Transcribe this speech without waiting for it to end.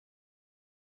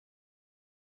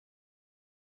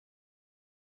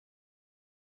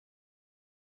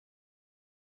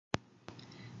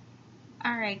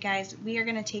Alright guys, we are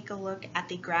going to take a look at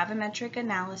the gravimetric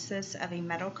analysis of a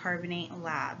metal carbonate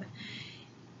lab.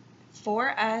 For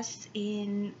us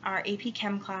in our AP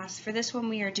Chem class, for this one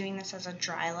we are doing this as a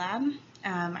dry lab.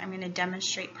 I'm going to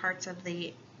demonstrate parts of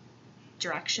the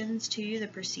directions to you, the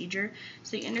procedure,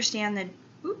 so you understand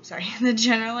the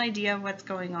general idea of what's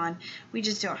going on. We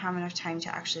just don't have enough time to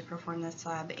actually perform this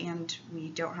lab, and we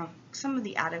don't have some of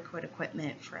the adequate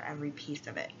equipment for every piece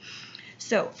of it.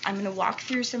 So I'm going to walk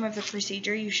through some of the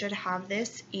procedure. You should have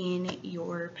this in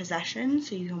your possession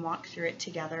so you can walk through it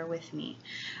together with me.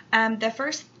 The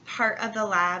first part of the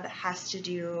lab has to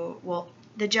do,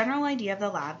 the general idea of the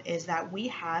lab is that we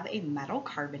have a metal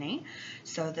carbonate.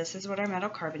 So this is what our metal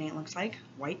carbonate looks like,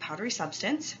 white powdery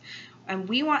substance. And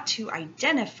we want to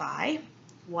identify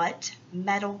what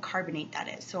metal carbonate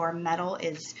that is. So our metal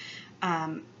is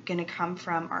going to come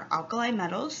from our alkali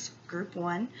metals, group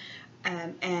 1.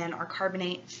 And our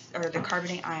carbonates, or the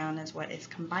carbonate ion, is what is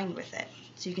combined with it.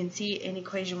 So you can see in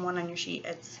equation 1 on your sheet,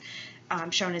 it's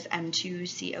shown as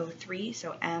M2CO3,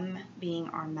 so M being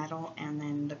our metal and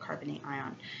then the carbonate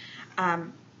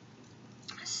ion.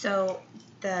 So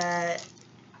the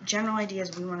general idea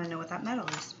is we want to know what that metal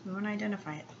is. We want to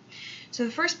identify it. So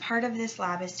the first part of this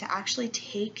lab is to actually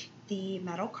take the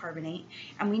metal carbonate,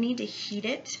 and we need to heat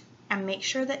it and make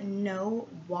sure that no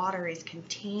water is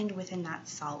contained within that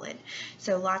solid.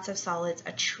 So lots of solids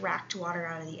attract water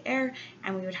out of the air,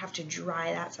 and we would have to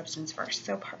dry that substance first.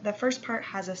 So the first part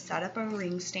has us set up a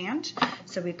ring stand.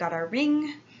 So we've got our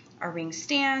ring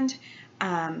stand,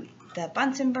 the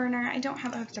Bunsen burner. I don't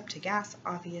have it hooked up to gas,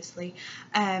 obviously.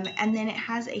 And then it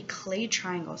has a clay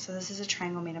triangle. So this is a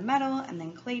triangle made of metal and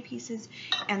then clay pieces,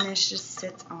 and this just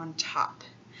sits on top.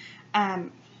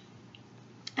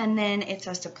 And then it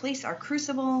says to place our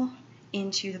crucible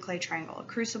into the clay triangle. A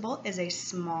crucible is a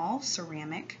small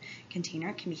ceramic container.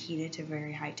 It can be heated to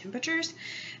very high temperatures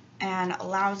and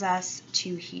allows us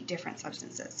to heat different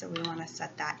substances. So we want to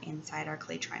set that inside our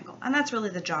clay triangle. And that's really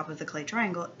the job of the clay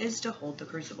triangle, is to hold the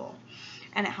crucible.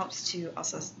 And it helps to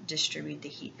also distribute the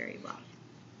heat very well.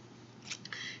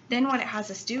 Then what it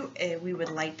has us do, we would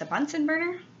light the Bunsen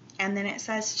burner. And then it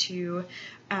says to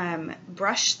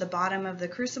brush the bottom of the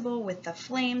crucible with the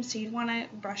flame. So you'd want to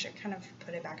brush it, kind of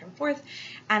put it back and forth,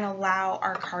 and allow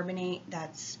our carbonate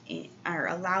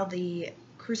allow the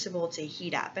crucible to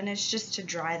heat up. And it's just to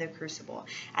dry the crucible.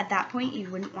 At that point,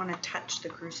 you wouldn't want to touch the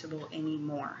crucible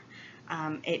anymore.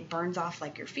 It burns off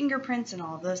like your fingerprints and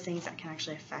all of those things that can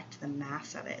actually affect the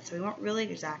mass of it. So we want really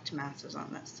exact masses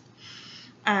on this.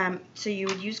 So you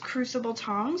would use crucible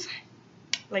tongs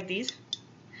like these.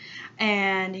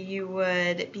 And you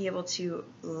would be able to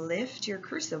lift your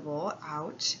crucible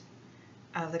out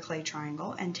of the clay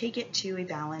triangle and take it to a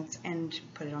balance and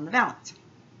put it on the balance.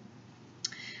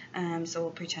 So we'll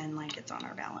pretend like it's on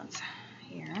our balance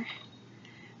here.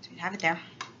 So we have it there.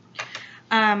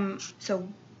 So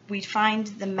we find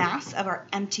the mass of our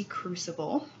empty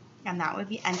crucible, and that would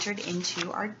be entered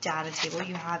into our data table.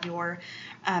 You have your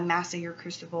mass of your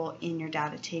crucible in your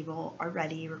data table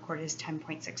already, recorded as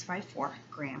 10.654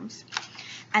 grams.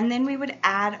 And then we would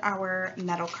add our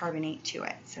metal carbonate to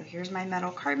it. So here's my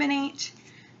metal carbonate.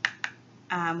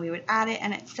 We would add it,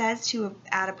 and it says to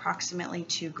add approximately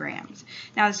 2 grams.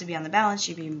 Now this would be on the balance,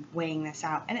 you'd be weighing this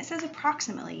out, and it says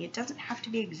approximately. It doesn't have to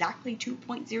be exactly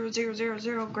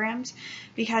 2.0000 grams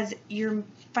because you're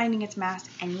finding its mass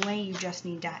anyway. You just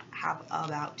need to have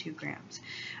about 2 grams.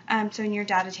 So in your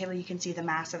data table you can see the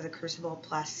mass of the crucible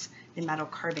plus the metal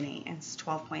carbonate, and it's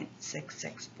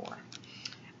 12.664.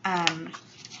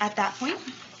 At that point,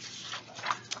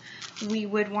 we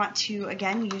would want to,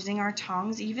 again, using our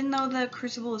tongs, even though the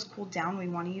crucible is cooled down, we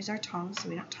want to use our tongs so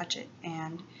we don't touch it,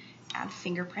 and add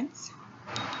fingerprints.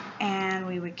 And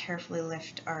we would carefully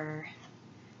lift our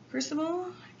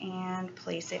crucible and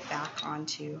place it back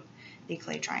onto the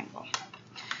clay triangle.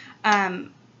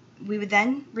 We would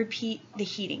then repeat the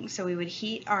heating. So we would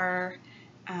heat our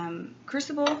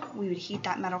crucible, we would heat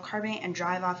that metal carbonate and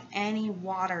drive off any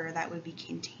water that would be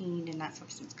contained in that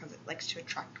substance because it likes to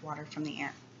attract water from the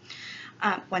air.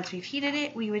 Once we've heated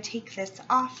it, we would take this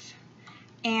off,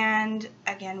 and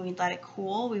again, we'd let it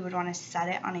cool. We would want to set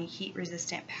it on a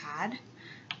heat-resistant pad.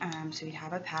 So we'd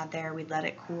have a pad there. We'd let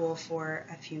it cool for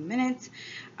a few minutes,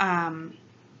 and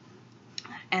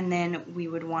then we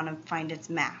would want to find its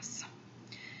mass.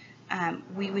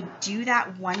 We would do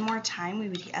that one more time. We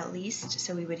would at least,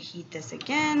 so we would heat this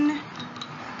again,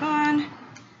 back on,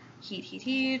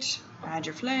 heat, add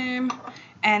your flame,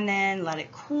 and then let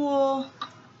it cool.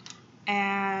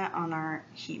 And on our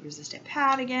heat resistant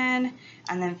pad again,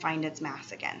 and then find its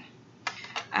mass again.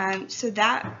 So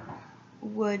that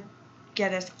would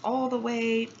get us all the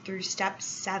way through step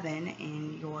 7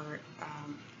 in your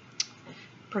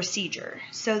procedure.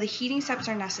 So the heating steps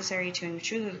are necessary to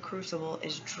ensure that the crucible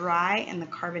is dry and the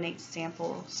carbonate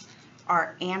samples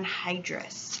are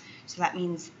anhydrous. So that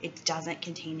means it doesn't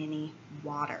contain any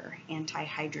water,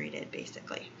 antihydrated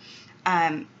basically.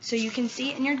 So you can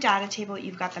see in your data table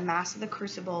you've got the mass of the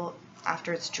crucible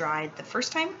after it's dried the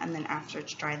first time and then after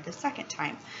it's dried the second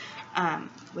time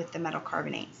with the metal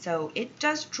carbonate. So it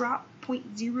does drop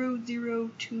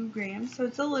 0.002 grams, so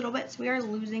it's a little bit, so we are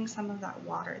losing some of that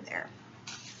water there.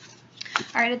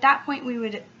 All right, at that point we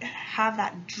would have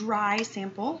that dry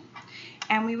sample,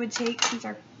 and we would take, since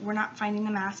we're not finding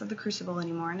the mass of the crucible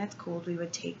anymore and it's cooled, we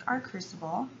would take our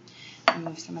crucible and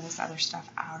move some of this other stuff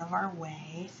out of our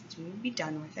way since we would be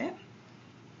done with it,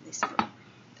 at least for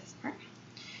this part.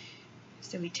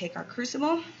 So we take our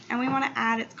crucible and we want to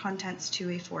add its contents to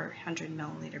a 400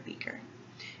 milliliter beaker.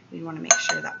 We want to make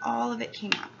sure that all of it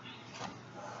came out.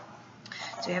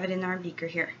 So we have it in our beaker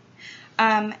here.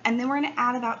 And then we're going to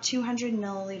add about 200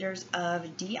 milliliters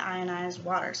of deionized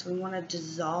water. So we want to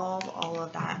dissolve all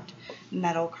of that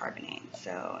metal carbonate.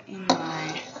 So in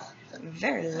my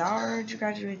very large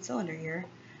graduated cylinder here,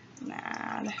 I'm going to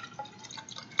add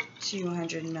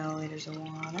 200 milliliters of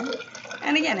water.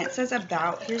 And again, it says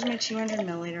about, here's my 200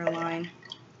 milliliter line.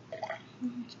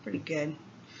 It's pretty good.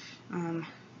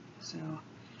 So,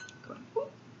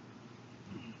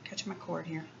 catch my cord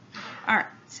here. Alright,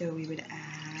 so we would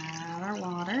add our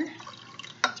water.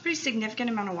 It's a pretty significant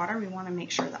amount of water. We want to make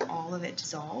sure that all of it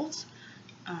dissolves.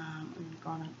 I'm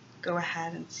going to go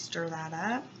ahead and stir that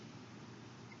up.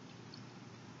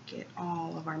 Get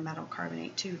all of our metal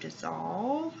carbonate to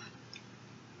dissolve.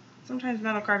 Sometimes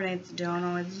metal carbonates don't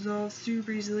always dissolve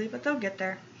super easily, but they'll get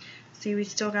there. See, we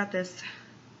still got this.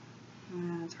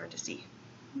 It's hard to see.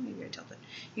 Maybe I tilted.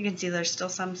 You can see there's still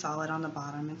some solid on the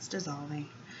bottom. It's dissolving.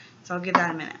 So I'll give that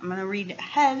a minute. I'm going to read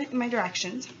ahead in my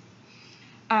directions.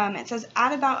 It says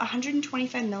add about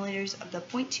 125 milliliters of the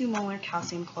 0.2 molar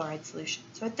calcium chloride solution.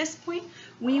 So at this point,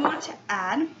 we want to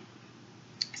add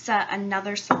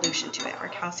another solution to it, or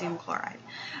calcium chloride.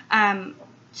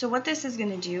 So what this is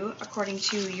going to do, according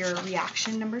to your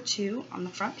reaction number 2 on the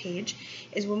front page,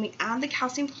 is when we add the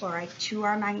calcium chloride to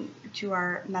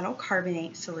our metal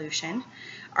carbonate solution,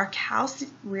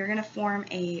 we're going to form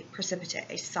a precipitate,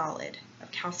 a solid of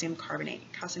calcium carbonate.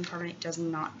 Calcium carbonate does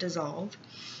not dissolve.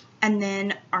 And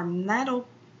then our metal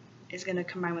is going to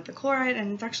combine with the chloride,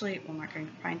 and it's actually, well, not going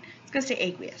to combine, it's going to stay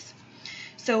aqueous.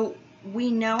 So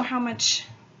we know how much,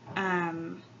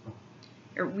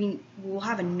 or we will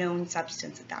have a known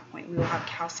substance at that point. We will have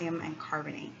calcium and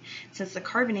carbonate. Since the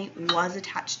carbonate was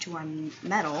attached to our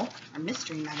metal, our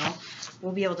mystery metal,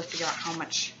 we'll be able to figure out how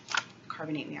much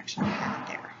carbonate we actually have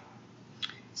there.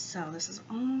 So this is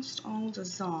almost all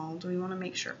dissolved. We want to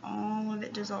make sure all of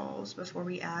it dissolves before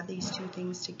we add these two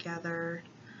things together.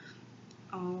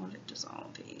 All of it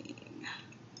dissolving.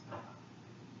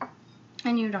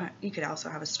 And you could also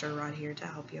have a stir rod here to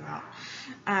help you out.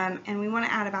 And we want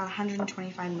to add about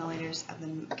 125 milliliters of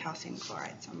the calcium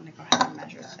chloride. So I'm going to go ahead and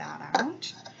measure that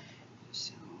out.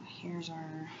 So here's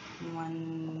our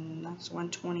that's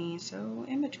 120, so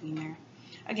in between there.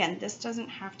 Again, this doesn't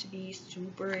have to be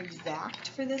super exact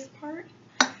for this part.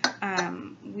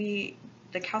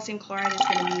 The calcium chloride is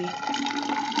going to be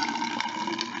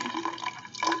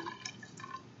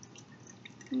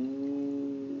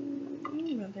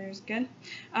there's good.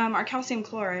 Our calcium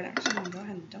chloride, actually, I'm going to go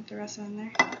ahead and dump the rest of it in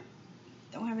there.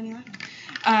 Don't have any left.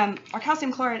 Our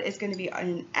calcium chloride is going to be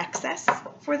in excess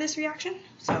for this reaction,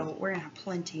 so we're going to have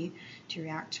plenty to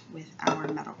react with our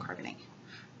metal carbonate.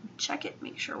 Check it,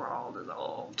 make sure we're all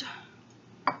dissolved.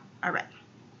 All right.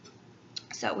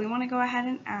 So we want to go ahead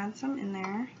and add some in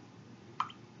there,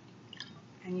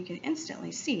 and you can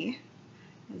instantly see.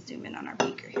 Let's zoom in on our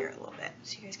beaker here a little bit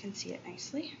so you guys can see it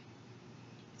nicely.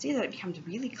 See that it becomes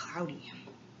really cloudy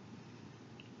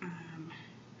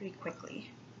pretty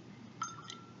quickly.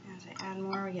 As I add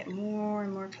more, we get more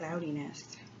and more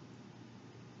cloudiness.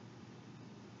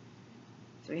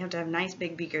 So we have to have nice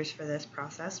big beakers for this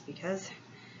process because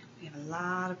we have a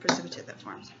lot of precipitate that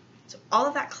forms. So all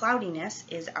of that cloudiness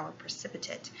is our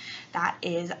precipitate. That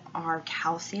is our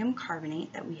calcium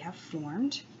carbonate that we have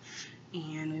formed.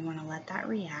 And we want to let that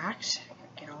react,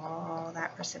 get all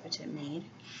that precipitate made.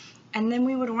 And then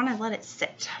we would want to let it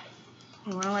sit.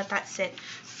 We want to let that sit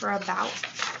for about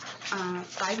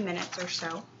 5 minutes or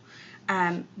so.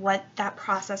 What that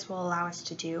process will allow us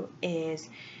to do is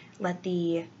let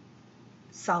the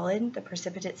solid, the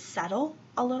precipitate, settle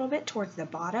a little bit towards the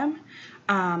bottom.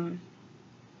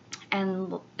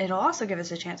 And it'll also give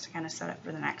us a chance to kind of set up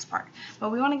for the next part.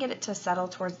 But we want to get it to settle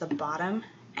towards the bottom,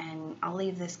 and I'll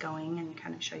leave this going and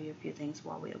kind of show you a few things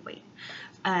while we wait.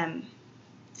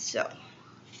 So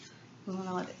we want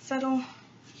to let it settle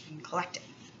and collect it.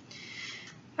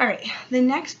 Alright, the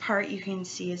next part you can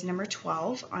see is number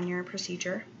 12 on your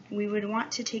procedure. We would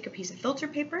want to take a piece of filter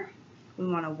paper. We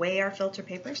want to weigh our filter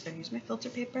paper. So here's my filter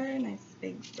paper, a nice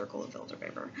big circle of filter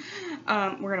paper.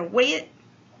 We're going to weigh it,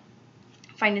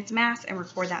 find its mass, and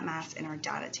record that mass in our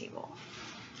data table.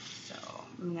 So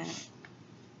I'm going to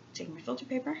take my filter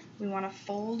paper. We want to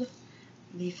fold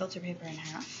the filter paper in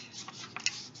half,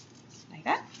 like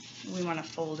that. We want to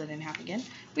fold it in half again.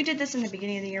 We did this in the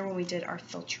beginning of the year when we did our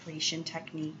filtration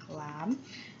technique lab.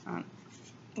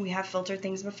 We have filtered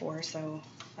things before, so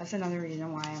that's another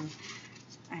reason why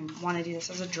I want to do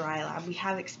this as a dry lab. We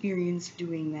have experience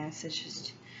doing this. It's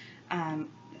just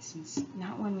this is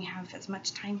not one we have as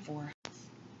much time for.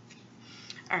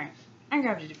 Alright, I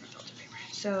grabbed a different filter paper.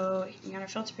 So we got our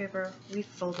filter paper, we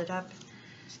fold it up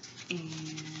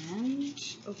and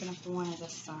open up one of the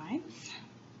sides.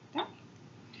 There.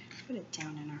 Put it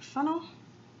down in our funnel.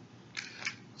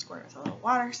 Squirt it with a little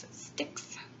water so it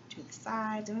sticks to the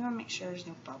sides. And we want to make sure there's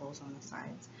no bubbles on the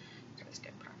sides. So it's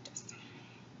good practice.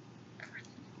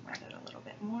 Wet it a little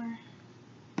bit more.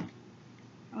 And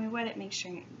we wet it, make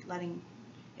sure you're letting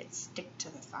it stick to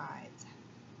the sides.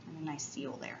 And a nice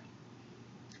seal there.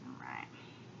 Alright.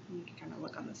 You can kind of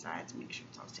look on the sides and make sure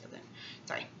it's all sealed in.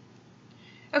 Sorry.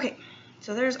 Okay,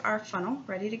 so there's our funnel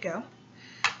ready to go.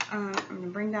 I'm going to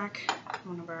bring back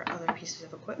one of our other pieces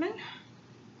of equipment.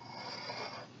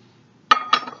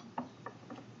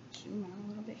 Zoom out a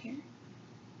little bit here.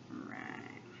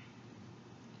 Alright.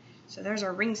 So there's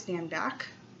our ring stand back.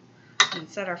 And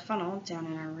set our funnel down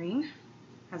in our ring.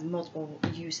 Has multiple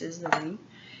uses, the ring.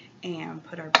 And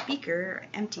put our beaker,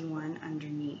 empty one,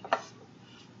 underneath.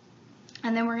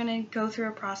 And then we're going to go through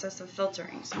a process of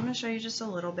filtering. So I'm going to show you just a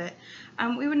little bit.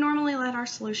 We would normally let our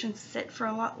solution sit for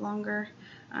a lot longer.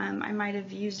 I might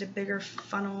have used a bigger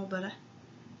funnel, but I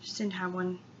just didn't have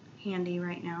one handy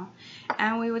right now.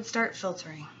 And we would start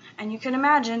filtering. And you can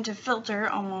imagine to filter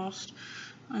almost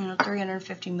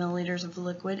 350 milliliters of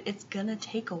liquid, it's going to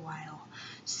take a while.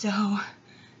 So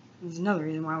there's another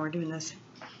reason why we're doing this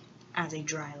as a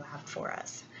dry lab for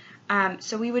us.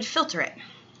 So we would filter it.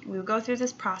 We would go through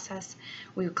this process.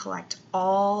 We would collect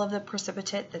all of the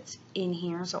precipitate that's in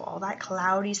here. So all that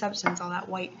cloudy substance, all that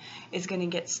white, is going to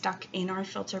get stuck in our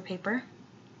filter paper.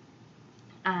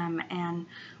 And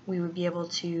we would be able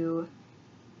to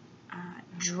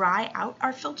dry out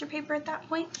our filter paper at that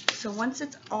point. So once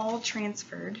it's all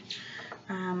transferred,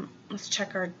 let's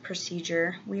check our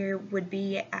procedure. We would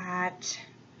be at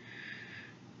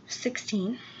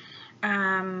 16.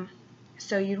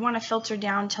 So you'd want to filter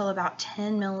down till about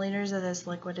 10 milliliters of this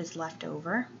liquid is left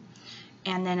over.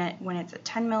 And then when it's at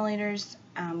 10 milliliters,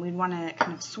 we'd want to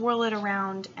kind of swirl it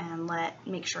around and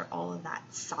make sure all of that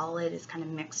solid is kind of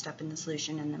mixed up in the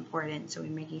solution and then pour it in. So we're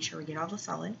making sure we get all the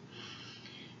solid.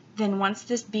 Then once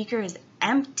this beaker is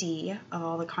empty of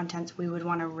all the contents, we would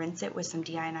want to rinse it with some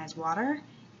deionized water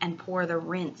and pour the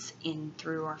rinse in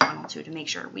through our funnel too to make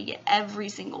sure we get every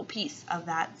single piece of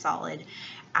that solid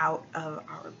out of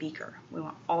our beaker. We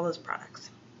want all those products.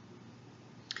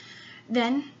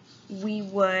 Then we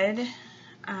would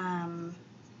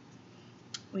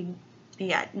we'd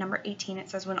be at number 18. It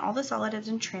says when all the solid has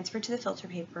been transferred to the filter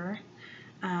paper,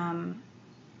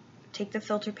 take the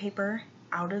filter paper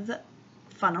out of the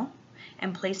funnel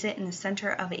and place it in the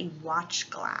center of a watch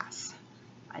glass.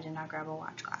 I did not grab a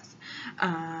watch glass.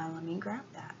 Let me grab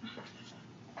that.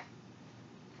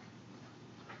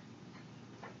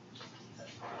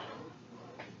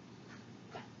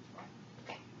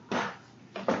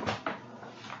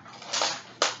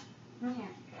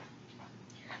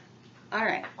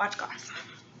 Alright, watch glass.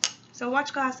 So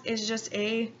watch glass is just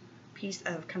a piece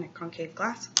of kind of concave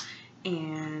glass.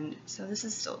 And so this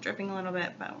is still dripping a little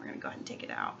bit, but we're going to go ahead and take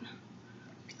it out.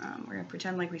 We're going to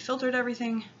pretend like we filtered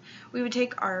everything. We would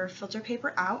take our filter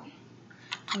paper out.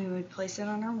 We would place it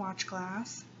on our watch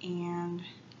glass and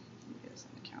do this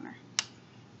on the counter.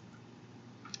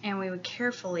 And we would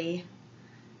carefully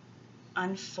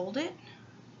unfold it,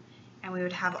 and we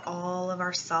would have all of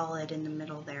our solid in the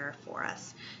middle there for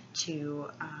us to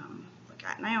look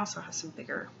at. And I also have some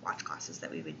bigger watch glasses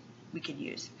that we could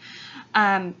use.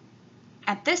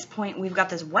 At this point, we've got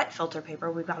this wet filter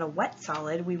paper. We've got a wet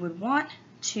solid. We would want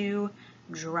to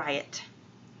dry it.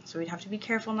 So we'd have to be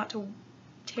careful not to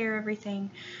tear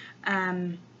everything.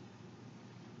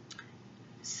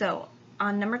 So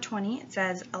on number 20, it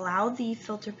says allow the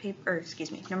filter paper, or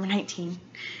excuse me, number 19,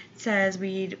 it says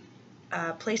we'd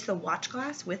place the watch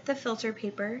glass with the filter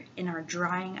paper in our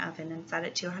drying oven and set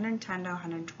it to 110 to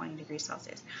 120 degrees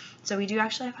Celsius. So we do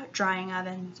actually have drying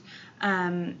ovens,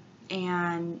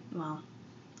 and well,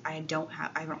 I don't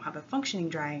have a functioning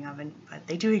drying oven, but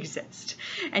they do exist,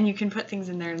 and you can put things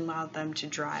in there and allow them to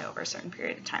dry over a certain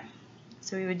period of time.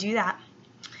 So we would do that,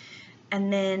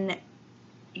 and then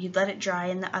you'd let it dry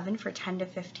in the oven for 10 to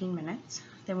 15 minutes.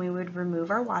 Then we would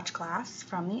remove our watch glass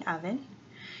from the oven,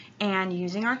 and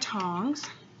using our tongs,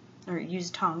 or use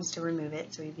tongs to remove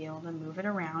it, so we'd be able to move it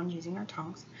around using our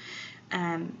tongs.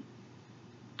 And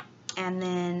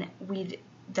then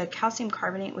the calcium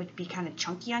carbonate would be kind of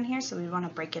chunky on here, so we'd want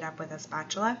to break it up with a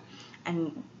spatula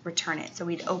and return it. So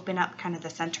we'd open up kind of the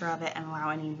center of it and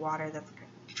allow any water that's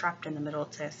trapped in the middle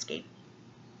to escape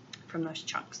from those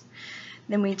chunks.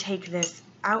 Then we take this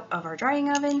out of our drying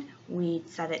oven, we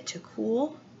set it to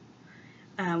cool.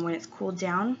 When it's cooled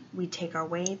down, we take our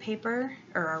weigh paper,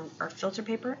 or our filter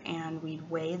paper, and we'd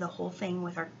weigh the whole thing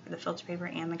with the filter paper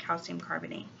and the calcium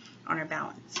carbonate on our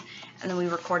balance. And then we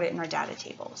record it in our data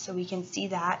table. So we can see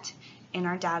that in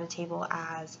our data table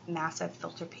as massive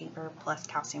filter paper plus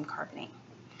calcium carbonate.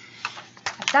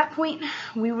 At that point,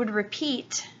 we would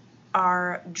repeat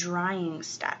our drying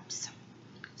steps.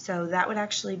 So that would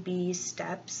actually be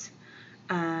steps,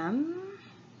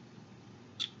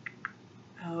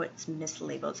 oh, it's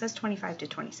mislabeled. It says 25 to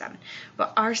 27.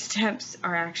 But our steps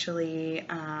are actually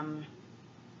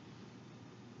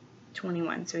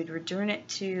 21. So we'd return it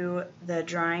to the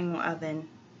drying oven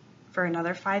for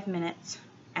another 5 minutes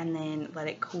and then let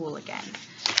it cool again.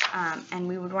 And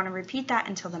we would want to repeat that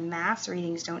until the mass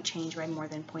readings don't change by more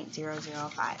than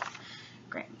 0.005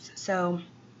 grams. So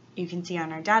you can see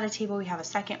on our data table we have a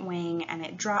second weighing, and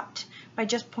it dropped by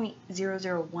just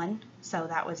 0.001, so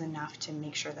that was enough to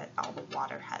make sure that all the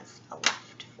water has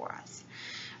left for us.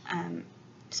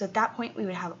 So at that point we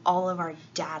would have all of our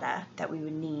data that we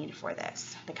would need for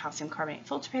this. The calcium carbonate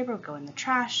filter paper would go in the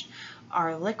trash.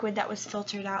 Our liquid that was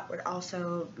filtered out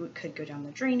could go down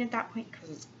the drain at that point because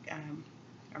it's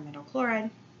our metal chloride,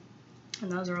 and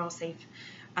those are all safe.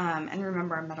 And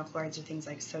remember, our metal chlorides are things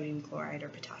like sodium chloride or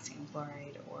potassium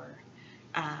chloride or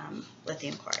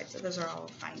lithium chloride, so those are all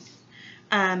fine.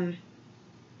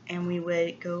 And we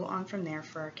would go on from there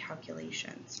for our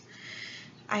calculations.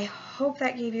 I hope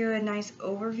that gave you a nice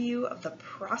overview of the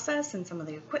process and some of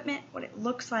the equipment, what it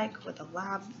looks like, what the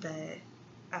lab, the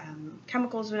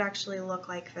chemicals would actually look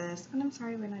like for this. And I'm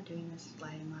sorry we're not doing this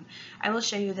sliding on. I will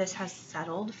show you this has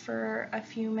settled for a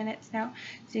few minutes now.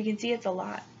 So you can see it's a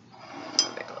lot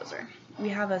bit closer. We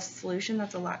have a solution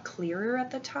that's a lot clearer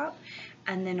at the top,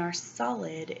 and then our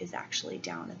solid is actually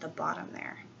down at the bottom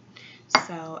there.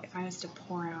 So if I was to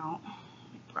pour out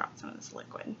some of this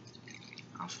liquid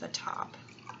off the top,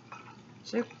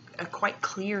 so a quite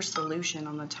clear solution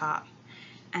on the top,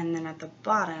 and then at the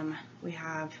bottom we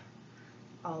have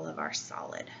all of our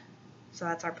solid. So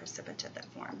that's our precipitate that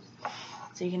forms.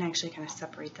 So you can actually kind of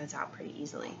separate those out pretty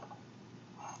easily.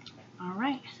 All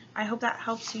right, I hope that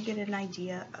helps you get an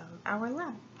idea of our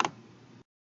lab.